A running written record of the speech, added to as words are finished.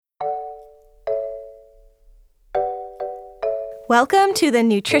Welcome to the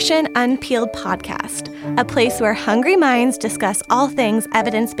Nutrition Unpeeled podcast, a place where hungry minds discuss all things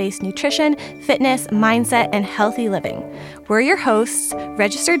evidence-based nutrition, fitness, mindset, and healthy living. We're your hosts,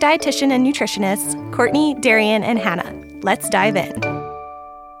 registered dietitian and nutritionists, Courtney, Darian, and Hannah. Let's dive in.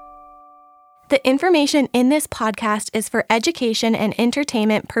 The information in this podcast is for education and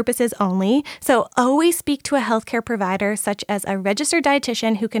entertainment purposes only, so always speak to a healthcare provider such as a registered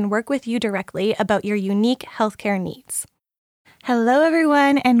dietitian who can work with you directly about your unique healthcare needs. Hello,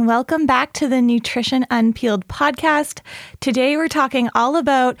 everyone, and welcome back to the Nutrition Unpeeled podcast. Today, we're talking all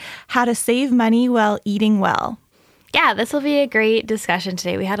about how to save money while eating well. Yeah, this will be a great discussion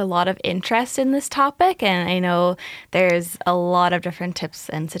today. We had a lot of interest in this topic, and I know there's a lot of different tips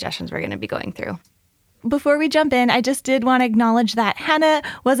and suggestions we're going to be going through. Before we jump in, I just did want to acknowledge that Hannah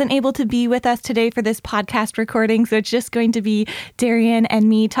wasn't able to be with us today for this podcast recording, so it's just going to be Darian and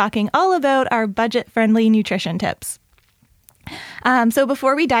me talking all about our budget-friendly nutrition tips. So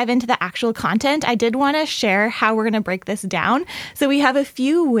before we dive into the actual content, I did want to share how we're going to break this down. So we have a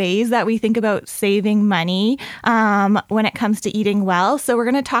few ways that we think about saving money when it comes to eating well. So we're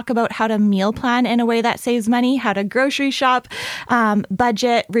going to talk about how to meal plan in a way that saves money, how to grocery shop,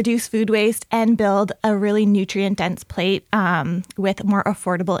 budget, reduce food waste, and build a really nutrient-dense plate with more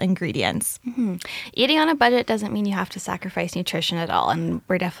affordable ingredients. Mm-hmm. Eating on a budget doesn't mean you have to sacrifice nutrition at all, and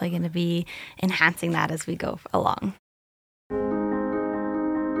we're definitely going to be enhancing that as we go along.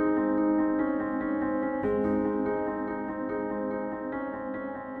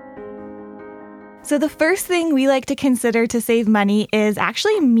 So the first thing we like to consider to save money is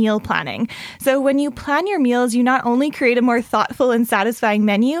actually meal planning. So when you plan your meals, you not only create a more thoughtful and satisfying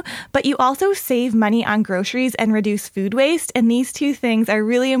menu, but you also save money on groceries and reduce food waste. And these two things are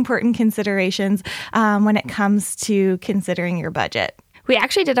really important considerations when it comes to considering your budget. We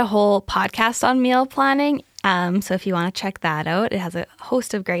actually did a whole podcast on meal planning. So if you want to check that out, it has a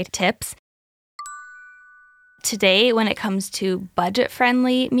host of great tips. Today, when it comes to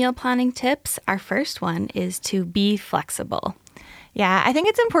budget-friendly meal planning tips, our first one is to be flexible. Yeah, I think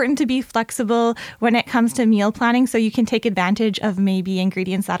it's important to be flexible when it comes to meal planning so you can take advantage of maybe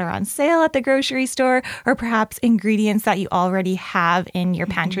ingredients that are on sale at the grocery store or perhaps ingredients that you already have in your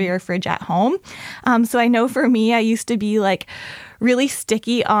pantry or fridge at home. So I know for me, I used to be really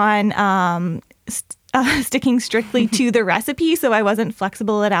sticky on sticking strictly to the recipe, so I wasn't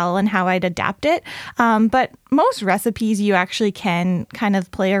flexible at all in how I'd adapt it. But most recipes you actually can kind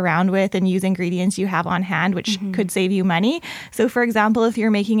of play around with and use ingredients you have on hand, which could save you money. So for example, if you're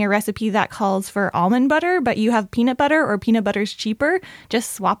making a recipe that calls for almond butter, but you have peanut butter or peanut butter's cheaper,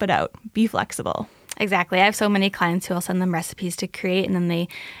 just swap it out. Be flexible. Exactly. I have so many clients who I'll send them recipes to create, and then they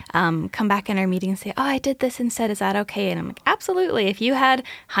come back in our meeting and say, oh, I did this instead. Is that okay? And I'm like, absolutely. If you had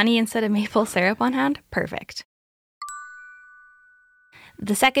honey instead of maple syrup on hand, perfect.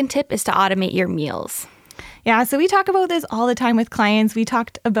 The second tip is to automate your meals. Yeah, so we talk about this all the time with clients. We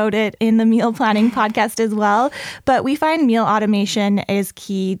talked about it in the meal planning podcast as well. But we find meal automation is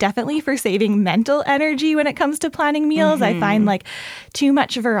key, definitely for saving mental energy when it comes to planning meals. I find too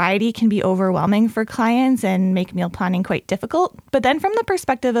much variety can be overwhelming for clients and make meal planning quite difficult. But then from the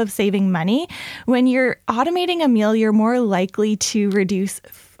perspective of saving money, when you're automating a meal, you're more likely to reduce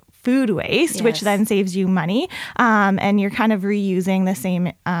food waste, which then saves you money. And you're kind of reusing the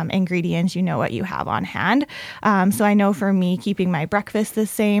same ingredients, you know what you have on hand. So I know for me, keeping my breakfast the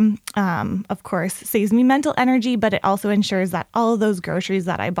same, of course, saves me mental energy, but it also ensures that all of those groceries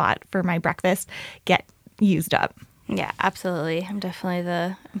that I bought for my breakfast get used up. Yeah, absolutely. I'm definitely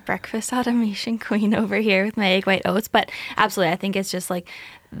the breakfast automation queen over here with my egg white oats. But absolutely, I think it's just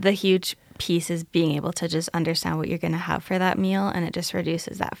the huge piece is being able to just understand what you're going to have for that meal, and it just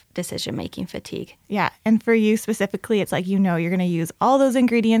reduces that decision-making fatigue. Yeah, and for you specifically, it's you're going to use all those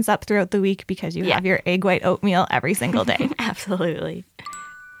ingredients up throughout the week because you have your egg white oatmeal every single day. Absolutely.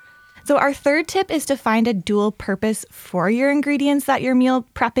 So our third tip is to find a dual purpose for your ingredients that you're meal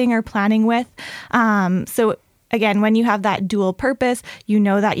prepping or planning with. Again, when you have that dual purpose, you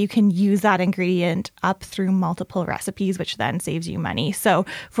know that you can use that ingredient up through multiple recipes, which then saves you money. So,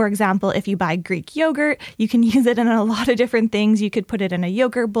 for example, if you buy Greek yogurt, you can use it in a lot of different things. You could put it in a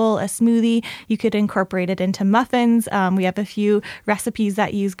yogurt bowl, a smoothie. You could incorporate it into muffins. We have a few recipes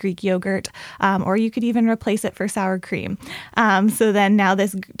that use Greek yogurt, or you could even replace it for sour cream. So then now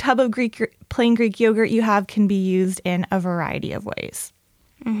this tub of plain Greek yogurt you have can be used in a variety of ways.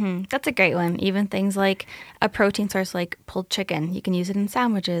 That's a great one. Even things like a protein source like pulled chicken. You can use it in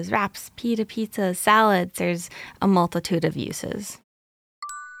sandwiches, wraps, pita pizzas, salads. There's a multitude of uses.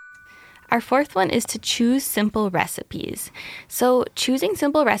 Our fourth one is to choose simple recipes. So choosing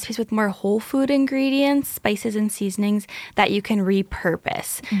simple recipes with more whole food ingredients, spices, and seasonings that you can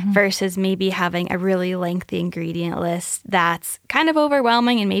repurpose versus maybe having a really lengthy ingredient list that's kind of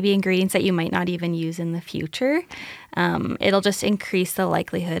overwhelming and maybe ingredients that you might not even use in the future. It'll just increase the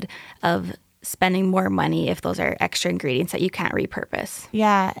likelihood of spending more money if those are extra ingredients that you can't repurpose.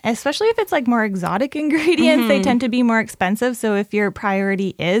 Yeah, especially if it's like more exotic ingredients, they tend to be more expensive. So if your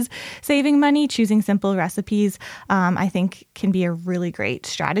priority is saving money, choosing simple recipes, I think can be a really great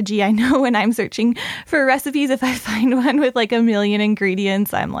strategy. I know when I'm searching for recipes, if I find one with like a million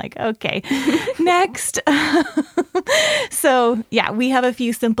ingredients, I'm like, okay, next. So yeah, we have a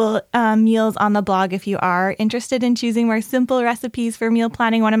few simple meals on the blog if you are interested in choosing more simple recipes for meal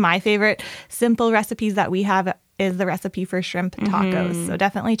planning. One of my favorite simple recipes that we have is the recipe for shrimp tacos. So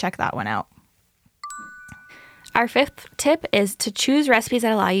definitely check that one out. Our fifth tip is to choose recipes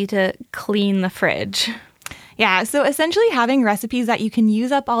that allow you to clean the fridge. Yeah, so essentially having recipes that you can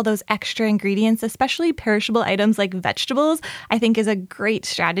use up all those extra ingredients, especially perishable items like vegetables, I think is a great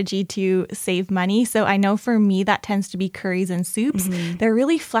strategy to save money. So I know for me that tends to be curries and soups. They're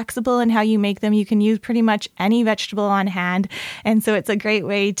really flexible in how you make them. You can use pretty much any vegetable on hand. And so it's a great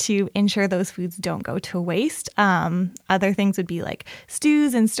way to ensure those foods don't go to waste. Other things would be like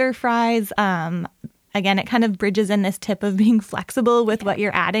stews and stir fries. Again, it kind of bridges in this tip of being flexible with what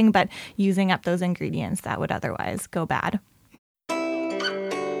you're adding, but using up those ingredients that would otherwise go bad.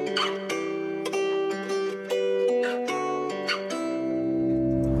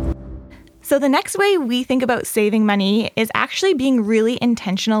 So the next way we think about saving money is actually being really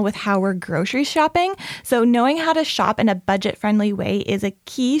intentional with how we're grocery shopping. So knowing how to shop in a budget-friendly way is a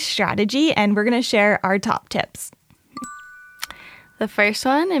key strategy, and we're going to share our top tips. The first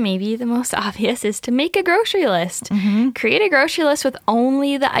one, and maybe the most obvious, is to make a grocery list. Create a grocery list with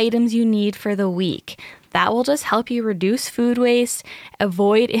only the items you need for the week. That will just help you reduce food waste,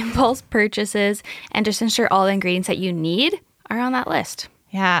 avoid impulse purchases, and just ensure all the ingredients that you need are on that list.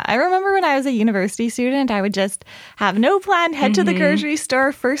 Yeah, I remember when I was a university student, I would just have no plan, head to the grocery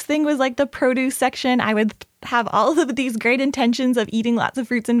store. First thing was like the produce section. I would have all of these great intentions of eating lots of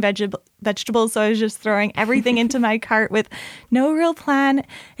fruits and vegetables. So I was just throwing everything into my cart with no real plan.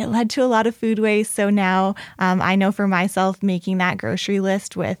 It led to a lot of food waste. So now I know for myself, making that grocery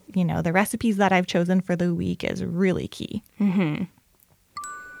list with, the recipes that I've chosen for the week is really key.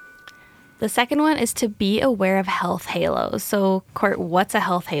 The second one is to be aware of health halos. So, Court, what's a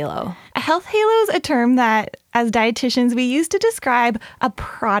health halo? A health halo is a term that, as dietitians, we use to describe a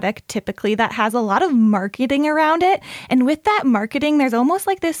product typically that has a lot of marketing around it. And with that marketing, there's almost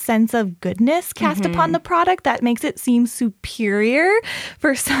like this sense of goodness cast upon the product that makes it seem superior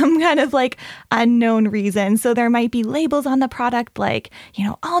for some kind of like unknown reason. So there might be labels on the product like,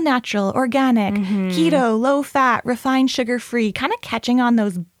 all natural, organic, keto, low fat, refined, sugar free, kind of catching on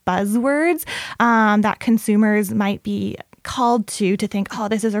those buzzwords that consumers might be called to think, oh,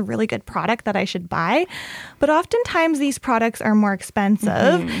 this is a really good product that I should buy. But oftentimes these products are more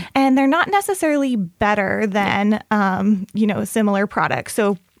expensive and they're not necessarily better than, similar products.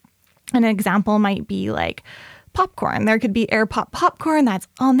 So an example might be like popcorn. There could be Air Pop popcorn that's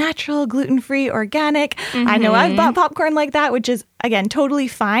all natural, gluten-free, organic. I know I've bought popcorn like that, which is, again, totally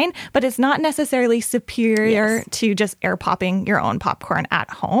fine, but it's not necessarily superior to just air popping your own popcorn at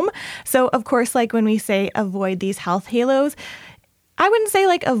home. So, of course, like when we say avoid these health halos, I wouldn't say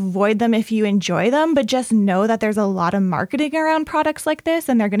like avoid them if you enjoy them, but just know that there's a lot of marketing around products like this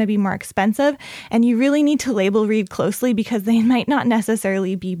and they're going to be more expensive. And you really need to label read closely because they might not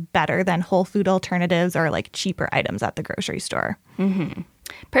necessarily be better than whole food alternatives or like cheaper items at the grocery store.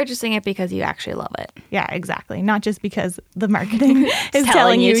 Purchasing it because you actually love it. Yeah, exactly. Not just because the marketing is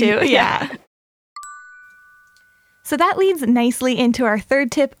telling you to. Yeah. So that leads nicely into our third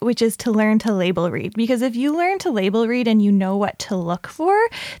tip, which is to learn to label read. Because if you learn to label read and you know what to look for,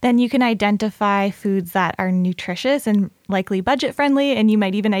 then you can identify foods that are nutritious and likely budget friendly. And you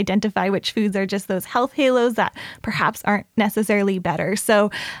might even identify which foods are just those health halos that perhaps aren't necessarily better.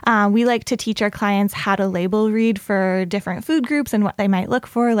 So we like to teach our clients how to label read for different food groups and what they might look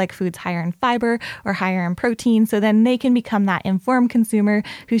for, like foods higher in fiber or higher in protein. So then they can become that informed consumer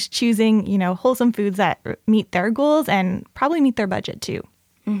who's choosing, wholesome foods that meet their goals and probably meet their budget too.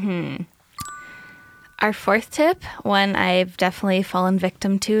 Our fourth tip, one I've definitely fallen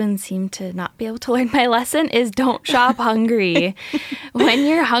victim to and seem to not be able to learn my lesson, is don't shop hungry. When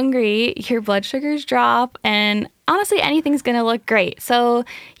you're hungry, your blood sugars drop and honestly, anything's going to look great. So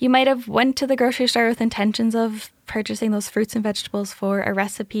you might have went to the grocery store with intentions of purchasing those fruits and vegetables for a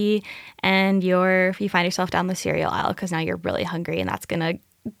recipe and you find yourself down the cereal aisle because now you're really hungry and that's going to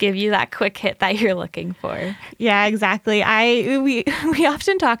give you that quick hit that you're looking for. Yeah, exactly. We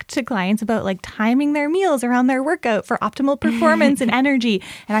often talk to clients about like timing their meals around their workout for optimal performance and energy.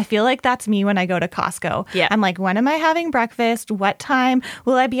 And I feel like that's me when I go to Costco. Yeah. I'm like, when am I having breakfast? What time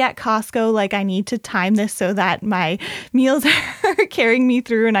will I be at Costco? Like, I need to time this so that my meals are carrying me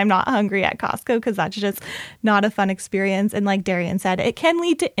through and I'm not hungry at Costco, because that's just not a fun experience. And like Darian said, it can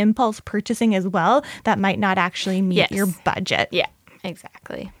lead to impulse purchasing as well that might not actually meet your budget. Yeah.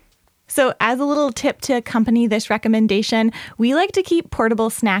 Exactly. So as a little tip to accompany this recommendation, we like to keep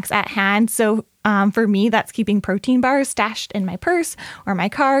portable snacks at hand. So for me, that's keeping protein bars stashed in my purse or my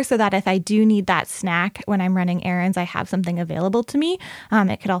car so that if I do need that snack when I'm running errands, I have something available to me.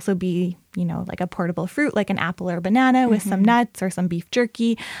 It could also be, like a portable fruit, like an apple or banana with some nuts or some beef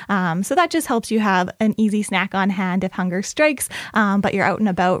jerky. So that just helps you have an easy snack on hand if hunger strikes, but you're out and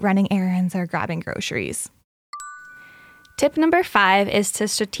about running errands or grabbing groceries. Tip number 5 is to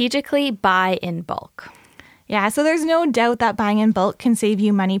strategically buy in bulk. Yeah, so there's no doubt that buying in bulk can save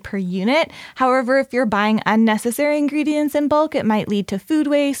you money per unit. However, if you're buying unnecessary ingredients in bulk, it might lead to food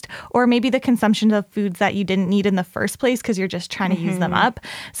waste or maybe the consumption of foods that you didn't need in the first place because you're just trying to use them up.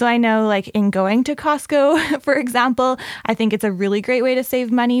 So I know like in going to Costco, for example, I think it's a really great way to save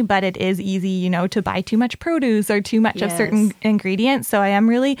money, but it is easy, to buy too much produce or too much of certain ingredients. So I am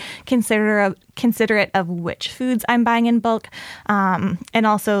really considerate of which foods I'm buying in bulk, and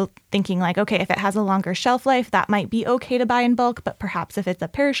also thinking like, okay, if it has a longer shelf life, that might be okay to buy in bulk, but perhaps if it's a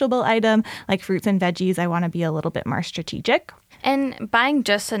perishable item like fruits and veggies, I want to be a little bit more strategic. And buying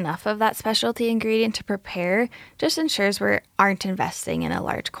just enough of that specialty ingredient to prepare just ensures we aren't investing in a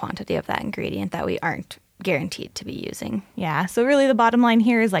large quantity of that ingredient that we aren't guaranteed to be using. Yeah. So really the bottom line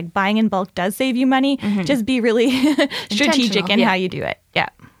here is like buying in bulk does save you money. Just be really strategic in how you do it. Yeah.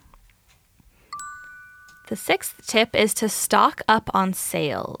 The 6th tip is to stock up on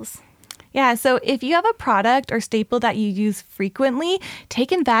sales. Yeah, so if you have a product or staple that you use frequently,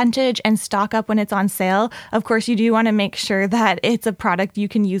 take advantage and stock up when it's on sale. Of course, you do want to make sure that it's a product you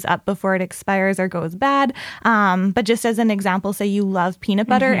can use up before it expires or goes bad. But just as an example, say you love peanut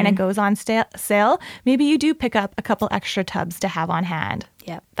butter and it goes on sale, maybe you do pick up a couple extra tubs to have on hand.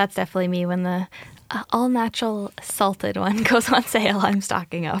 Yeah, that's definitely me when the all-natural salted one goes on sale, I'm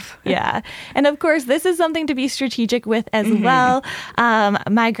stocking up. Yeah. And of course, this is something to be strategic with as well.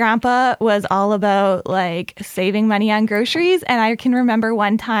 My grandpa was all about like saving money on groceries. And I can remember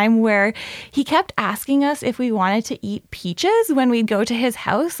one time where he kept asking us if we wanted to eat peaches when we'd go to his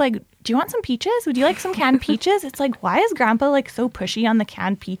house. Like, do you want some peaches? Would you like some canned peaches? It's like, why is Grandpa like so pushy on the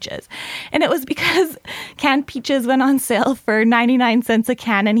canned peaches? And it was because canned peaches went on sale for 99 cents a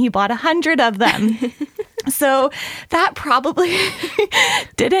can and he bought 100 of them. So that probably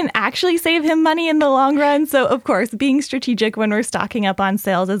didn't actually save him money in the long run. So of course, being strategic when we're stocking up on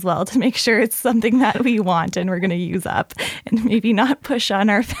sales as well to make sure it's something that we want and we're going to use up and maybe not push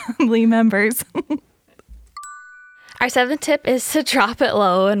on our family members. Our 7th tip is to drop it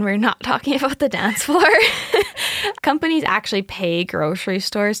low, and we're not talking about the dance floor. Companies actually pay grocery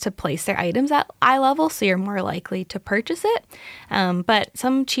stores to place their items at eye level, so you're more likely to purchase it. But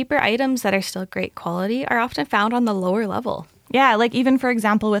some cheaper items that are still great quality are often found on the lower level. Yeah, like even for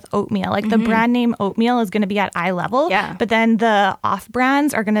example with oatmeal, like the brand name oatmeal is going to be at eye level, but then the off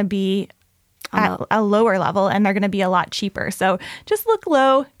brands are going to be at a lower level and they're going to be a lot cheaper. So just look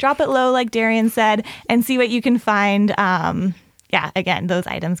low, drop it low like Darian said, and see what you can find. Again, those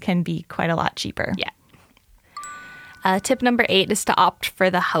items can be quite a lot cheaper. Yeah. Tip number 8 is to opt for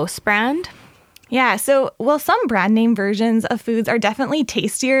the house brand. Yeah, so, some brand name versions of foods are definitely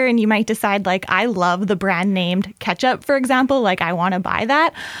tastier and you might decide like, I love the brand named ketchup, for example, like I want to buy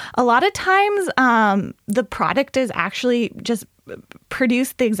that. A lot of times the product is actually just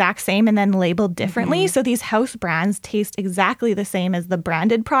produced the exact same and then labeled differently. So these house brands taste exactly the same as the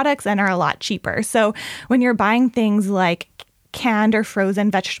branded products and are a lot cheaper. So when you're buying things like canned or frozen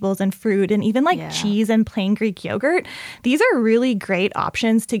vegetables and fruit and even like cheese and plain Greek yogurt, these are really great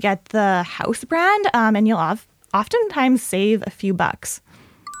options to get the house brand and you'll oftentimes save a few bucks.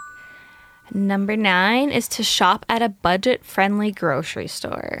 Number 9 is to shop at a budget-friendly grocery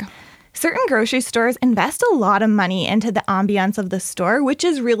store. Certain grocery stores invest a lot of money into the ambiance of the store, which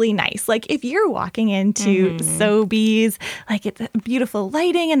is really nice. Like if you're walking into Sobeys, like it's beautiful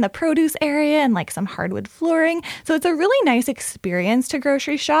lighting in the produce area and like some hardwood flooring. So it's a really nice experience to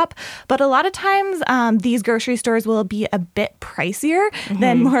grocery shop. But a lot of times these grocery stores will be a bit pricier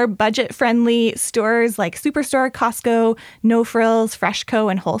than more budget-friendly stores like Superstore, Costco, No Frills, Freshco,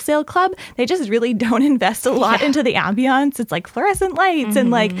 and Wholesale Club. They just really don't invest a lot into the ambiance. It's like fluorescent lights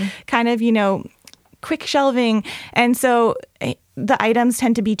and like kind of, quick shelving. And so the items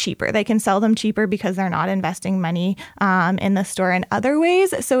tend to be cheaper. They can sell them cheaper because they're not investing money in the store in other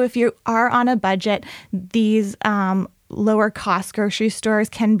ways. So if you are on a budget, these lower cost grocery stores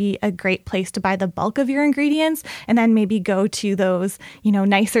can be a great place to buy the bulk of your ingredients, and then maybe go to those,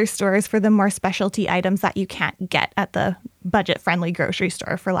 nicer stores for the more specialty items that you can't get at the budget-friendly grocery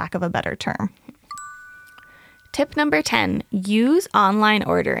store, for lack of a better term. Tip number 10, use online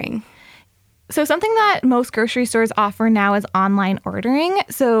ordering. So something that most grocery stores offer now is online ordering.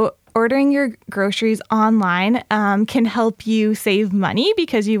 So ordering your groceries online can help you save money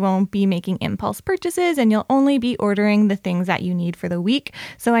because you won't be making impulse purchases and you'll only be ordering the things that you need for the week.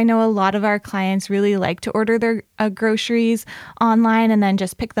 So I know a lot of our clients really like to order their groceries online and then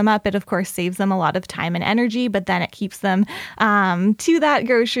just pick them up. It, of course, saves them a lot of time and energy, but then it keeps them to that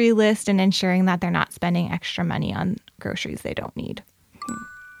grocery list and ensuring that they're not spending extra money on groceries they don't need.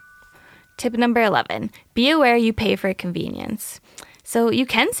 Tip number 11, be aware you pay for convenience. So you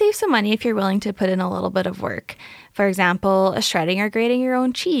can save some money if you're willing to put in a little bit of work. For example, shredding or grating your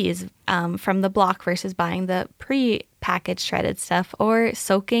own cheese from the block versus buying the pre-packaged shredded stuff, or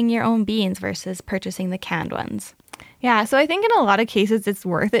soaking your own beans versus purchasing the canned ones. Yeah, so I think in a lot of cases it's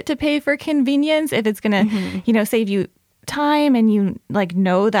worth it to pay for convenience if it's going to, save you time and you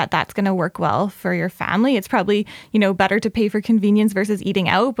know that that's going to work well for your family. It's probably, better to pay for convenience versus eating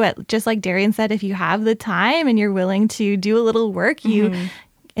out. But just like Darian said, if you have the time and you're willing to do a little work, it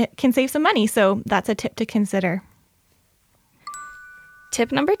can save some money. So that's a tip to consider.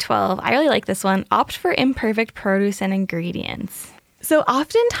 Tip number 12, I really like this one. Opt for imperfect produce and ingredients. So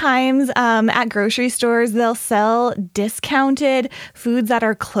oftentimes at grocery stores, they'll sell discounted foods that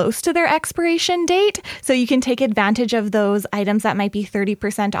are close to their expiration date. So you can take advantage of those items that might be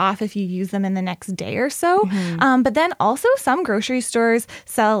 30% off if you use them in the next day or so. But then also some grocery stores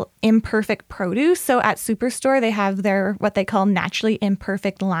sell imperfect produce. So at Superstore, they have their what they call naturally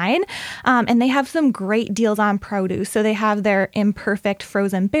imperfect line. And they have some great deals on produce. So they have their imperfect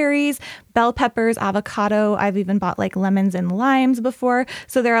frozen berries, bell peppers, avocado. I've even bought lemons and limes before.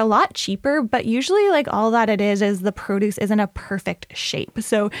 So they're a lot cheaper, but usually all that it is the produce isn't a perfect shape.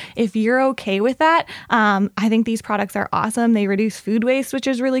 So if you're okay with that, I think these products are awesome. They reduce food waste, which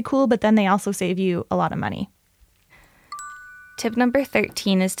is really cool, but then they also save you a lot of money. Tip number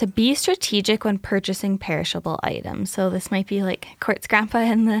 13 is to be strategic when purchasing perishable items. So this might be like Court's grandpa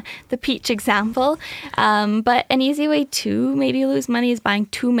in the peach example. But an easy way to maybe lose money is buying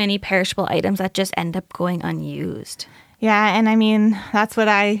too many perishable items that just end up going unused. Yeah, and I mean, that's what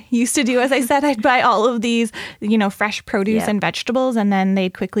I used to do. As I said, I'd buy all of these, fresh produce and vegetables, and then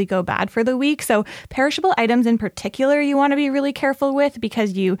they'd quickly go bad for the week. So perishable items in particular, you want to be really careful with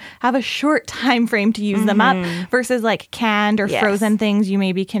because you have a short time frame to use them up versus canned or frozen things. You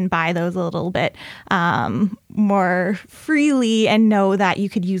maybe can buy those a little bit more freely and know that you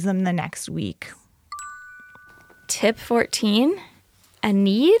could use them the next week. Tip 14, a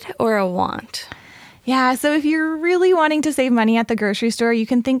need or a want? Yeah, so if you're really wanting to save money at the grocery store, you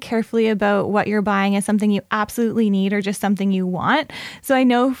can think carefully about what you're buying as something you absolutely need or just something you want. So I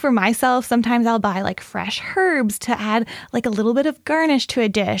know for myself, sometimes I'll buy fresh herbs to add a little bit of garnish to a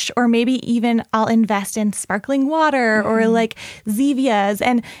dish, or maybe even I'll invest in sparkling water or Zevias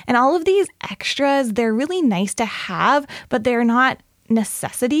and all of these extras. They're really nice to have, but they're not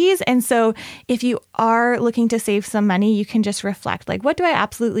necessities. And so if you are looking to save some money, you can just reflect what do I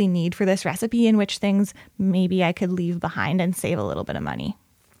absolutely need for this recipe and which things maybe I could leave behind and save a little bit of money.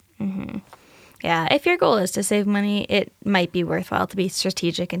 Yeah, if your goal is to save money, it might be worthwhile to be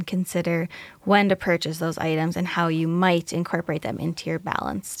strategic and consider when to purchase those items and how you might incorporate them into your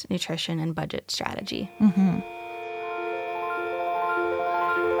balanced nutrition and budget strategy.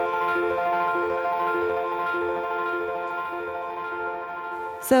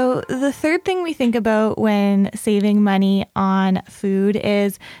 So the third thing we think about when saving money on food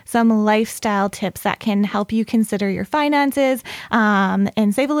is some lifestyle tips that can help you consider your finances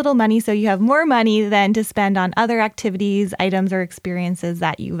and save a little money so you have more money than to spend on other activities, items, or experiences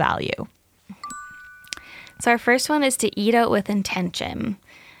that you value. So our first one is to eat out with intention.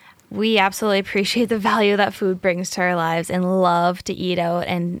 We absolutely appreciate the value that food brings to our lives and love to eat out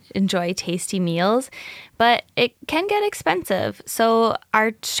and enjoy tasty meals, but it can get expensive. So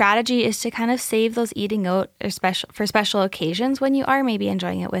our strategy is to kind of save those eating out for special occasions when you are maybe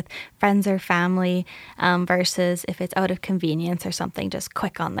enjoying it with friends or family versus if it's out of convenience or something just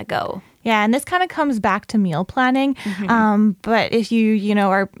quick on the go. Yeah, and this kind of comes back to meal planning. But if you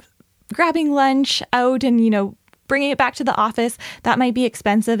are grabbing lunch out and, bringing it back to the office, that might be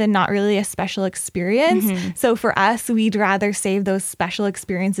expensive and not really a special experience. So for us, we'd rather save those special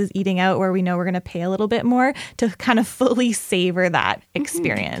experiences eating out where we know we're going to pay a little bit more to kind of fully savor that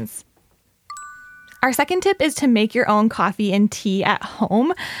experience. Our second tip is to make your own coffee and tea at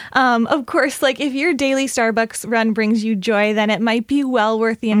home. Of course, like if your daily Starbucks run brings you joy, then it might be well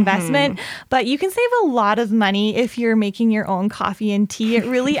worth the investment, but you can save a lot of money if you're making your own coffee and tea. It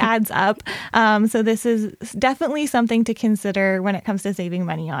really adds up. So this is definitely something to consider when it comes to saving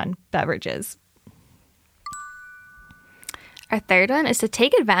money on beverages. Our third one is to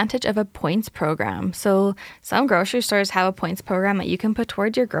take advantage of a points program. So some grocery stores have a points program that you can put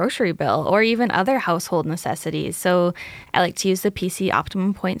towards your grocery bill or even other household necessities. So I like to use the PC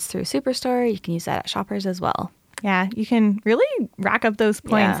Optimum points through Superstore. You can use that at Shoppers as well. Yeah, you can really rack up those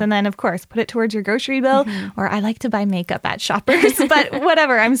points and then, of course, put it towards your grocery bill. Or I like to buy makeup at Shoppers, but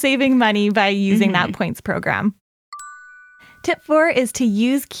whatever, I'm saving money by using that points program. Tip 4 is to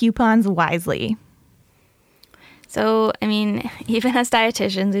use coupons wisely. So, I mean, even as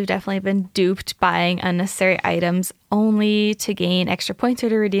dietitians, we've definitely been duped buying unnecessary items only to gain extra points or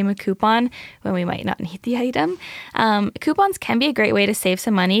to redeem a coupon when we might not need the item. Coupons can be a great way to save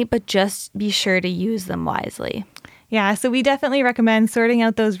some money, but just be sure to use them wisely. Yeah, so we definitely recommend sorting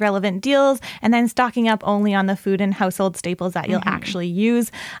out those relevant deals and then stocking up only on the food and household staples that you'll actually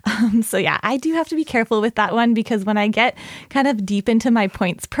use. So yeah, I do have to be careful with that one because when I get kind of deep into my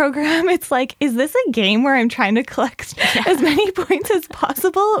points program, it's like, is this a game where I'm trying to collect as many points as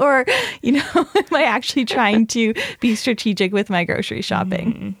possible? Or, you know, am I actually trying to be strategic with my grocery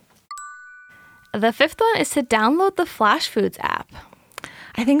shopping? The fifth one is to download the Flash Foods app.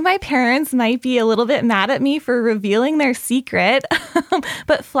 I think my parents might be a little bit mad at me for revealing their secret,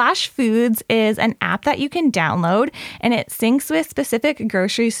 but Flash Foods is an app that you can download and it syncs with specific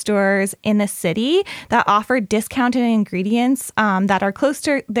grocery stores in the city that offer discounted ingredients that are close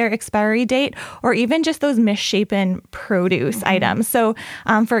to their expiry date or even just those misshapen produce items. So,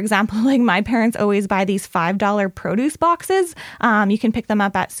 for example, like my parents always buy these $5 produce boxes. You can pick them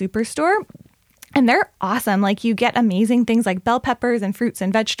up at Superstore. And they're awesome. Like you get amazing things like bell peppers and fruits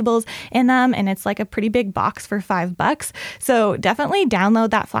and vegetables in them. And it's like a pretty big box for $5. So definitely download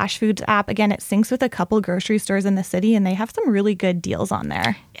that Flash Foods app. Again, it syncs with a couple grocery stores in the city and they have some really good deals on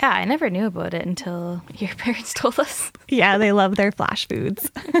there. Yeah, I never knew about it until your parents told us. Yeah, they love their Flash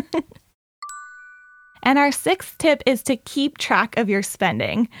Foods. And our sixth tip is to keep track of your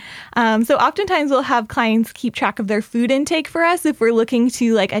spending. So oftentimes we'll have clients keep track of their food intake for us if we're looking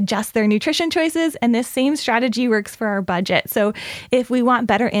to like adjust their nutrition choices. And this same strategy works for our budget. So if we want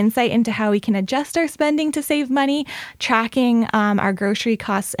better insight into how we can adjust our spending to save money, tracking our grocery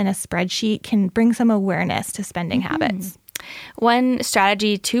costs in a spreadsheet can bring some awareness to spending habits. One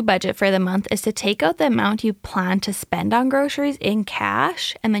strategy to budget for the month is to take out the amount you plan to spend on groceries in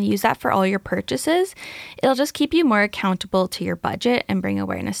cash and then use that for all your purchases. It'll just keep you more accountable to your budget and bring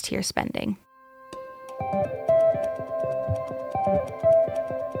awareness to your spending.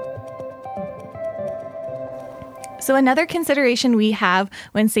 So another consideration we have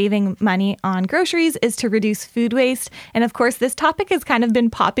when saving money on groceries is to reduce food waste. And of course, this topic has kind of been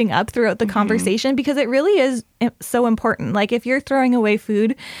popping up throughout the conversation because it really is so important. Like if you're throwing away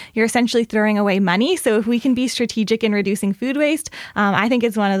food, you're essentially throwing away money. So if we can be strategic in reducing food waste, I think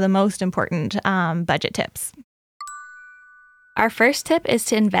it's one of the most important budget tips. Our first tip is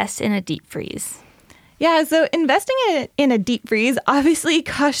to invest in a deep freeze. Yeah, so investing in a deep freeze obviously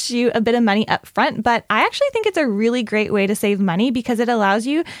costs you a bit of money up front, but I actually think it's a really great way to save money because it allows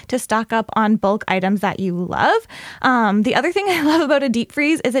you to stock up on bulk items that you love. The other thing I love about a deep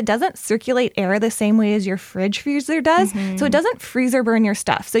freeze is it doesn't circulate air the same way as your fridge freezer does. So it doesn't freeze or burn your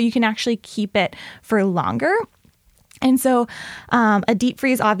stuff. So you can actually keep it for longer. And so a deep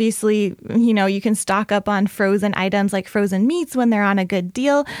freeze, obviously, you know, you can stock up on frozen items like frozen meats when they're on a good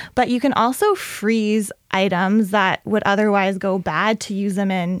deal, but you can also freeze items that would otherwise go bad to use them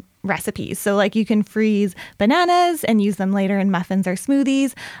in recipes. So like you can freeze bananas and use them later in muffins or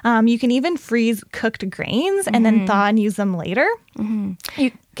smoothies. You can even freeze cooked grains and then thaw and use them later.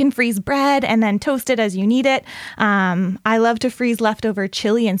 You can freeze bread and then toast it as you need it. I love to freeze leftover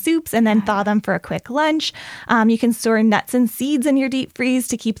chili and soups and then thaw them for a quick lunch. You can store nuts and seeds in your deep freeze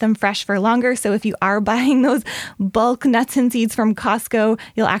to keep them fresh for longer. So if you are buying those bulk nuts and seeds from Costco,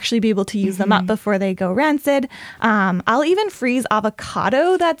 you'll actually be able to use them up before they go rancid. I'll even freeze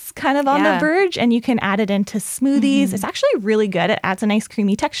avocado that's kind of on the verge and you can add it into smoothies. It's actually really good. It adds a nice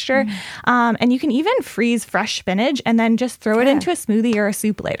creamy texture. And you can even freeze fresh spinach and then just throw it into a smoothie or a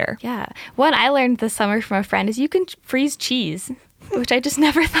soup later. Yeah. One I learned this summer from a friend is you can freeze cheese. which I just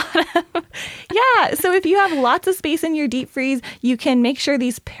never thought of. Yeah, so if you have lots of space in your deep freeze, you can make sure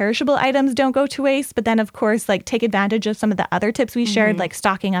these perishable items don't go to waste, but then of course, like take advantage of some of the other tips we shared, like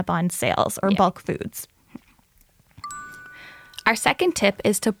stocking up on sales or bulk foods. Our second tip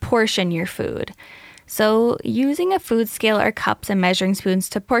is to portion your food. So using a food scale or cups and measuring spoons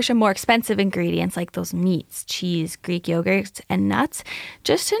to portion more expensive ingredients like those meats, cheese, Greek yogurts, and nuts,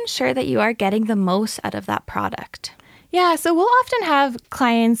 just to ensure that you are getting the most out of that product. Yeah, so we'll often have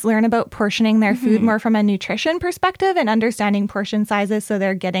clients learn about portioning their food more from a nutrition perspective and understanding portion sizes so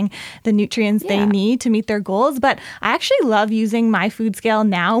they're getting the nutrients they need to meet their goals. But I actually love using my food scale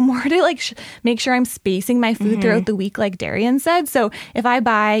now more to like make sure I'm spacing my food throughout the week, like Darian said. So if I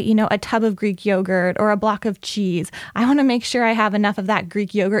buy, a tub of Greek yogurt or a block of cheese, I want to make sure I have enough of that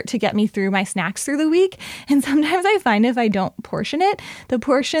Greek yogurt to get me through my snacks through the week. And sometimes I find if I don't portion it, the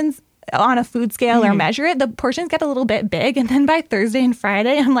portions on a food scale or measure it, the portions get a little bit big. And then by Thursday and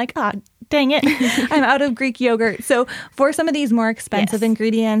Friday, I'm like, dang it, I'm out of Greek yogurt. So for some of these more expensive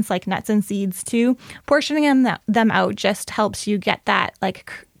ingredients like nuts and seeds too, portioning them out just helps you get that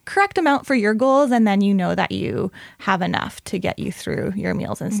like correct amount for your goals. And then you know that you have enough to get you through your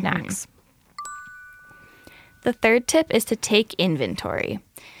meals and snacks. The third tip is to take inventory.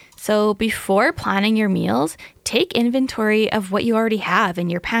 So before planning your meals, take inventory of what you already have in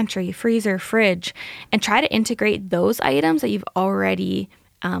your pantry, freezer, fridge, and try to integrate those items that you've already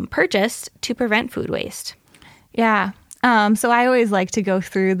purchased to prevent food waste. Yeah. So I always like to go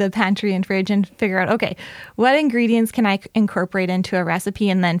through the pantry and fridge and figure out, okay, what ingredients can I incorporate into a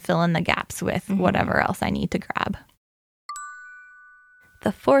recipe and then fill in the gaps with whatever else I need to grab.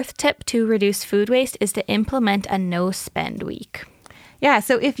 The fourth tip to reduce food waste is to implement a no-spend week. Yeah,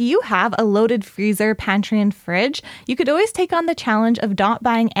 so if you have a loaded freezer, pantry, and fridge, you could always take on the challenge of not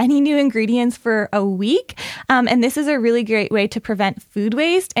buying any new ingredients for a week. And this is a really great way to prevent food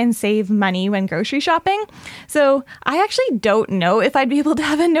waste and save money when grocery shopping. So I actually don't know if I'd be able to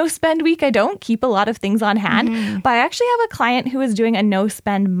have a no-spend week. I don't keep a lot of things on hand, but I actually have a client who is doing a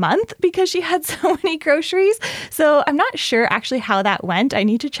no-spend month because she had so many groceries. So I'm not sure actually how that went. I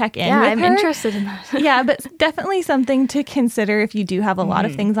need to check in with her. Yeah, I'm interested in that. Yeah, but definitely something to consider if you do have a lot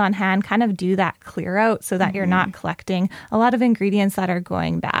of things on hand, kind of do that clear out so that you're not collecting a lot of ingredients that are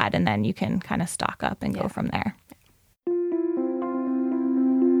going bad, and then you can kind of stock up and go from there.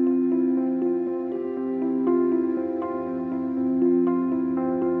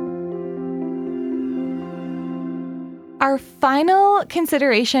 Our final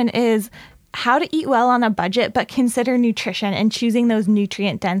consideration is how to eat well on a budget, but consider nutrition and choosing those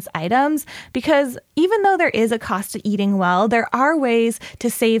nutrient-dense items. Because even though there is a cost to eating well, there are ways to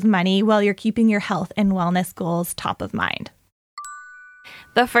save money while you're keeping your health and wellness goals top of mind.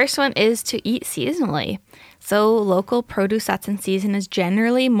 The first one is to eat seasonally. So local produce that's in season is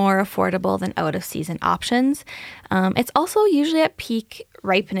generally more affordable than out-of-season options. It's also usually at peak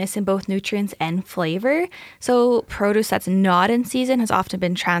ripeness in both nutrients and flavor. So produce that's not in season has often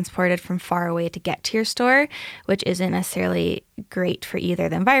been transported from far away to get to your store, which isn't necessarily great for either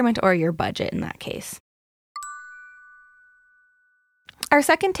the environment or your budget in that case. Our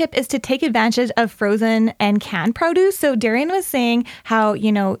second tip is to take advantage of frozen and canned produce. So Darian was saying how,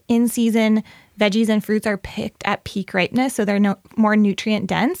 in season veggies and fruits are picked at peak ripeness, so they're more nutrient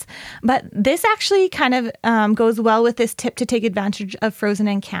dense. But this actually kind of goes well with this tip to take advantage of frozen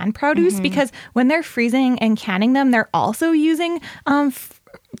and canned produce because when they're freezing and canning them, they're also using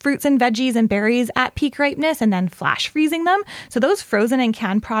fruits and veggies and berries at peak ripeness and then flash freezing them. So those frozen and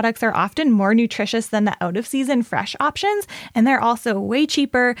canned products are often more nutritious than the out of season fresh options. And they're also way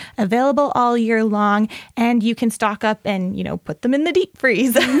cheaper, available all year long, and you can stock up and, put them in the deep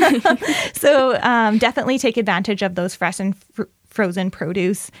freeze. So definitely take advantage of those fresh and frozen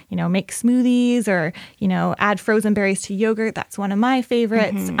produce, make smoothies or, add frozen berries to yogurt. That's one of my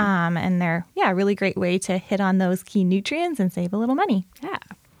favorites. And they're, a really great way to hit on those key nutrients and save a little money. Yeah.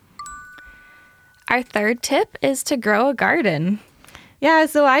 Our third tip is to grow a garden. Yeah,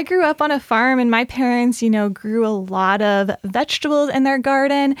 so I grew up on a farm and my parents, grew a lot of vegetables in their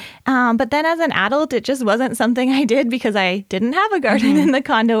garden. But then as an adult, it just wasn't something I did because I didn't have a garden in the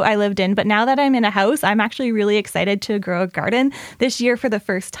condo I lived in. But now that I'm in a house, I'm actually really excited to grow a garden this year for the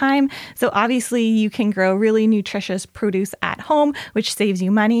first time. So obviously you can grow really nutritious produce at home, which saves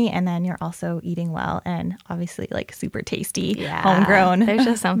you money. And then you're also eating well and obviously like super tasty, homegrown. There's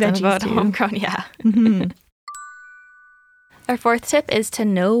just something about homegrown, Our fourth tip is to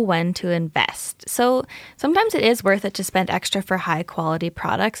know when to invest. So sometimes it is worth it to spend extra for high quality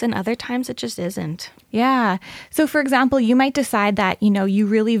products and other times it just isn't. Yeah. So for example, you might decide that, you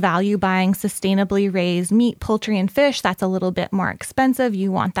really value buying sustainably raised meat, poultry, and fish. That's a little bit more expensive.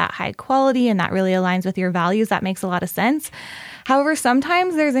 You want that high quality, and that really aligns with your values. That makes a lot of sense. However,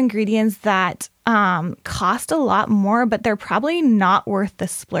 sometimes there's ingredients that cost a lot more, but they're probably not worth the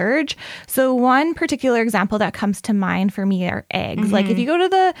splurge. So one particular example that comes to mind for me are eggs. Like if you go to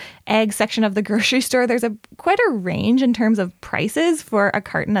the egg section of the grocery store, there's quite a range in terms of prices for a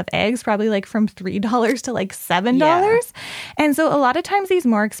carton of eggs, probably like from $3 to like $7. Yeah. And so a lot of times these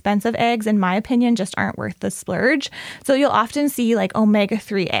more expensive eggs, in my opinion, just aren't worth the splurge. So you'll often see like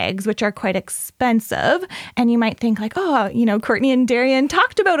omega-3 eggs, which are quite expensive. And you might think like, Courtney and Darian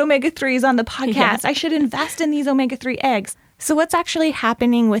talked about omega-3s on the podcast. Yes. I should invest in these omega-3 eggs. So what's actually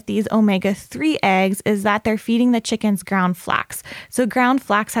happening with these omega-3 eggs is that they're feeding the chickens ground flax. So ground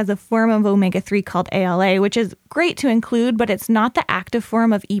flax has a form of omega-3 called ALA, which is great to include, but it's not the active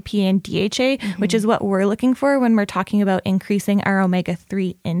form of EPA and DHA, which is what we're looking for when we're talking about increasing our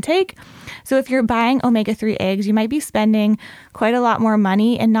omega-3 intake. So if you're buying omega-3 eggs, you might be spending quite a lot more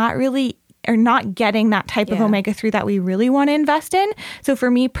money and not getting that type of omega-3 that we really want to invest in. So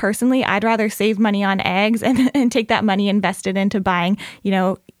for me personally, I'd rather save money on eggs and take that money invested into buying,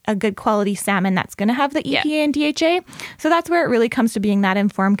 a good quality salmon that's going to have the EPA and DHA. So that's where it really comes to being that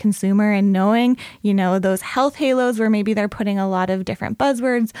informed consumer and knowing, those health halos where maybe they're putting a lot of different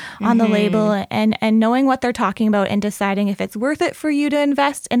buzzwords on the label and knowing what they're talking about and deciding if it's worth it for you to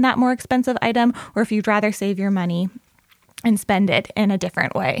invest in that more expensive item or if you'd rather save your money and spend it in a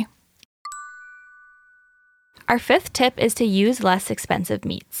different way. Our fifth tip is to use less expensive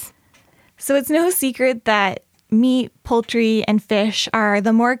meats. So it's no secret that meat, poultry, and fish are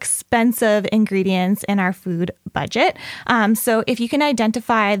the more expensive ingredients in our food budget. So if you can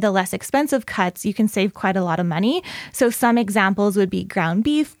identify the less expensive cuts, you can save quite a lot of money. So some examples would be ground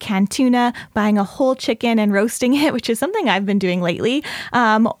beef, canned tuna, buying a whole chicken and roasting it, which is something I've been doing lately,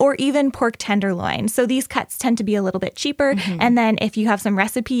 or even pork tenderloin. So these cuts tend to be a little bit cheaper. And then if you have some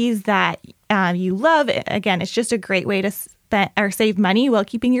recipes that you love, again, it's just a great way to save money while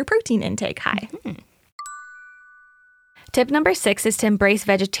keeping your protein intake high. Tip number 6 is to embrace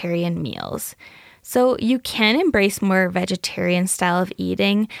vegetarian meals. So you can embrace more vegetarian style of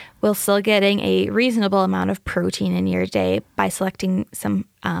eating while still getting a reasonable amount of protein in your day by selecting some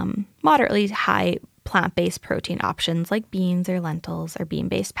moderately high plant-based protein options like beans or lentils or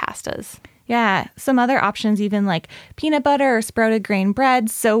bean-based pastas. Yeah, some other options, even like peanut butter or sprouted grain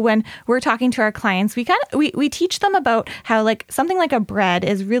breads. So when we're talking to our clients, we teach them about how like something like a bread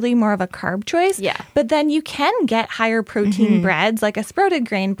is really more of a carb choice. Yeah. But then you can get higher protein breads like a sprouted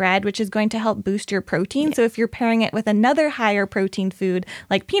grain bread, which is going to help boost your protein. Yeah. So if you're pairing it with another higher protein food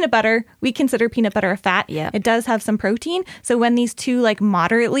like peanut butter, we consider peanut butter a fat. Yeah. It does have some protein. So when these two like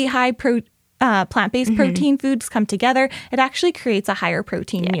moderately high plant-based protein foods come together, it actually creates a higher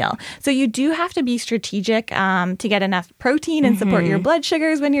protein meal. So you do have to be strategic to get enough protein and support your blood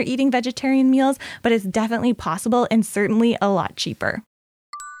sugars when you're eating vegetarian meals, but it's definitely possible and certainly a lot cheaper.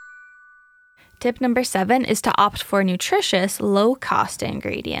 Tip number 7 is to opt for nutritious, low-cost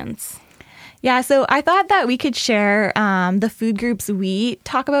ingredients. Yeah, so I thought that we could share the food groups we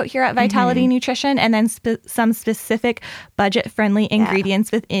talk about here at Vitality Nutrition and then some specific budget-friendly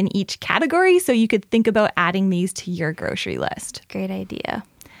ingredients within each category so you could think about adding these to your grocery list. Great idea.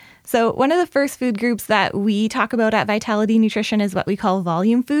 So one of the first food groups that we talk about at Vitality Nutrition is what we call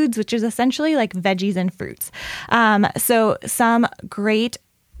volume foods, which is essentially like veggies and fruits. So some great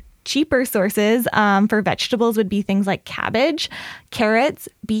cheaper sources for vegetables would be things like cabbage, carrots,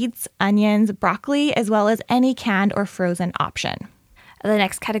 beets, onions, broccoli, as well as any canned or frozen option. The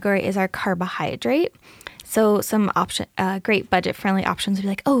next category is our carbohydrate. So some great budget-friendly options would be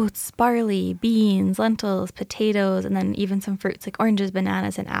like oats, barley, beans, lentils, potatoes, and then even some fruits like oranges,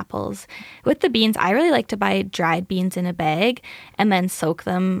 bananas, and apples. With the beans, I really like to buy dried beans in a bag and then soak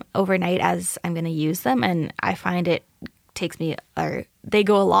them overnight as I'm going to use them. And I find they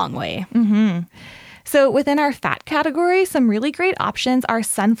go a long way. So within our fat category, some really great options are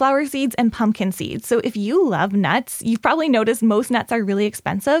sunflower seeds and pumpkin seeds. So if you love nuts, you've probably noticed most nuts are really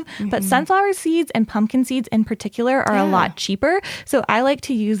expensive, but sunflower seeds and pumpkin seeds in particular are a lot cheaper. So I like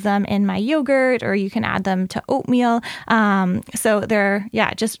to use them in my yogurt, or you can add them to oatmeal. So they're,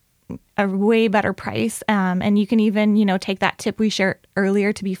 just a way better price. And you can even, take that tip we shared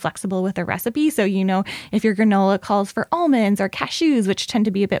earlier to be flexible with a recipe. So, if your granola calls for almonds or cashews, which tend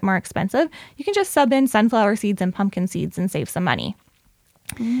to be a bit more expensive, you can just sub in sunflower seeds and pumpkin seeds and save some money.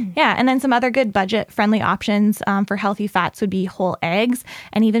 Yeah. And then some other good budget-friendly options for healthy fats would be whole eggs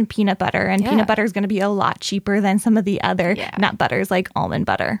and even peanut butter. And peanut butter is going to be a lot cheaper than some of the other nut butters like almond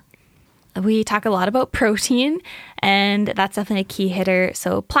butter. We talk a lot about protein, and that's definitely a key hitter.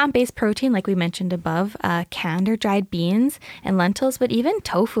 So plant-based protein, like we mentioned above, canned or dried beans and lentils, but even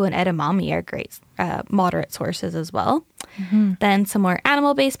tofu and edamame are great moderate sources as well. Then some more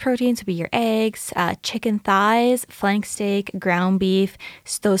animal-based proteins would be your eggs, chicken thighs, flank steak, ground beef,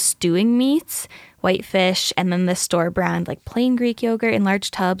 those stewing meats, white fish, and then the store brand like plain Greek yogurt in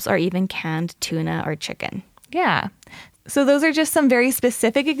large tubs, or even canned tuna or chicken. Yeah. So those are just some very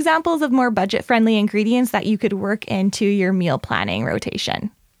specific examples of more budget-friendly ingredients that you could work into your meal planning rotation.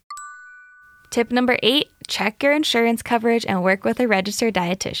 Tip number 8, check your insurance coverage and work with a registered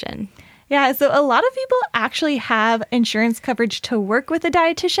dietitian. Yeah, so a lot of people actually have insurance coverage to work with a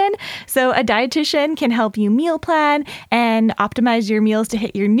dietitian. So a dietitian can help you meal plan and optimize your meals to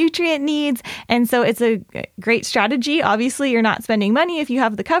hit your nutrient needs. And so it's a great strategy. Obviously, you're not spending money if you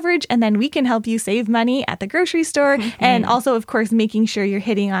have the coverage, and then we can help you save money at the grocery store. And also, of course, making sure you're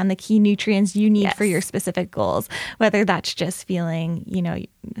hitting on the key nutrients you need for your specific goals, whether that's just feeling,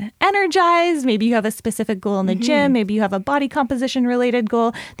 energized. Maybe you have a specific goal in the gym. Maybe you have a body composition related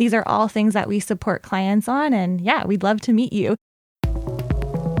goal. These are all things that we support clients on. And yeah, we'd love to meet you.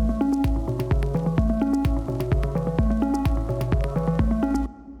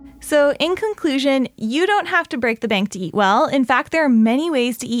 So in conclusion, you don't have to break the bank to eat well. In fact, there are many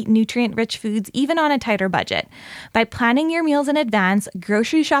ways to eat nutrient-rich foods, even on a tighter budget. By planning your meals in advance,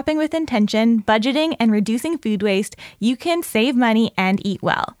 grocery shopping with intention, budgeting, and reducing food waste, you can save money and eat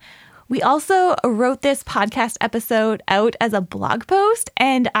well. We also wrote this podcast episode out as a blog post,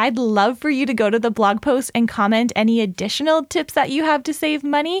 and I'd love for you to go to the blog post and comment any additional tips that you have to save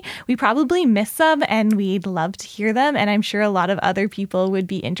money. We probably missed some, and we'd love to hear them, and I'm sure a lot of other people would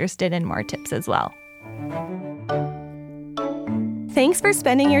be interested in more tips as well. Thanks for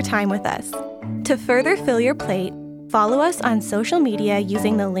spending your time with us. To further fill your plate, follow us on social media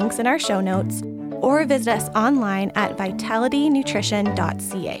using the links in our show notes, or visit us online at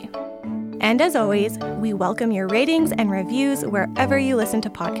vitalitynutrition.ca. And as always, we welcome your ratings and reviews wherever you listen to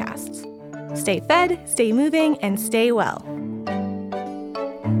podcasts. Stay fed, stay moving, and stay well.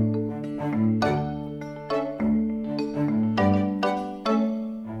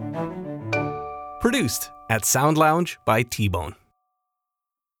 Produced at Sound Lounge by T-Bone.